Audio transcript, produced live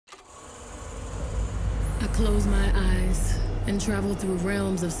close my eyes and travel through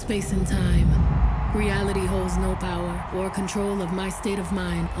realms of space and time. Reality holds no power or control of my state of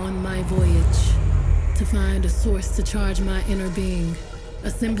mind on my voyage to find a source to charge my inner being.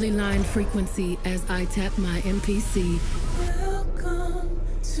 Assembly line frequency as I tap my MPC. Welcome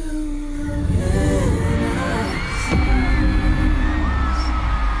to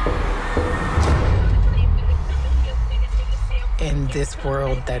in this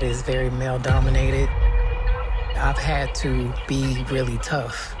world that is very male-dominated, I've had to be really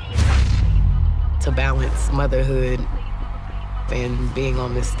tough to balance motherhood and being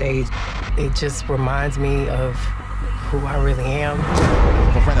on this stage. It just reminds me of who I really am.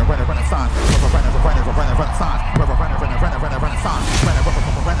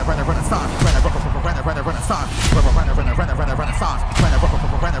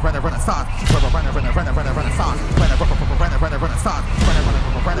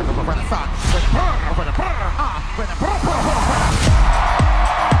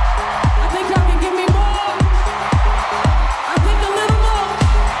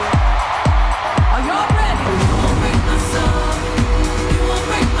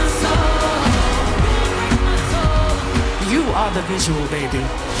 The visual, baby.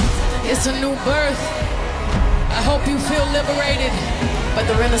 It's a new birth. I hope you feel liberated, but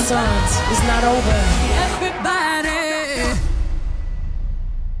the Renaissance is not over. Everybody.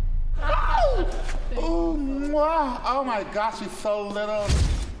 Oh, oh my gosh, she's so little.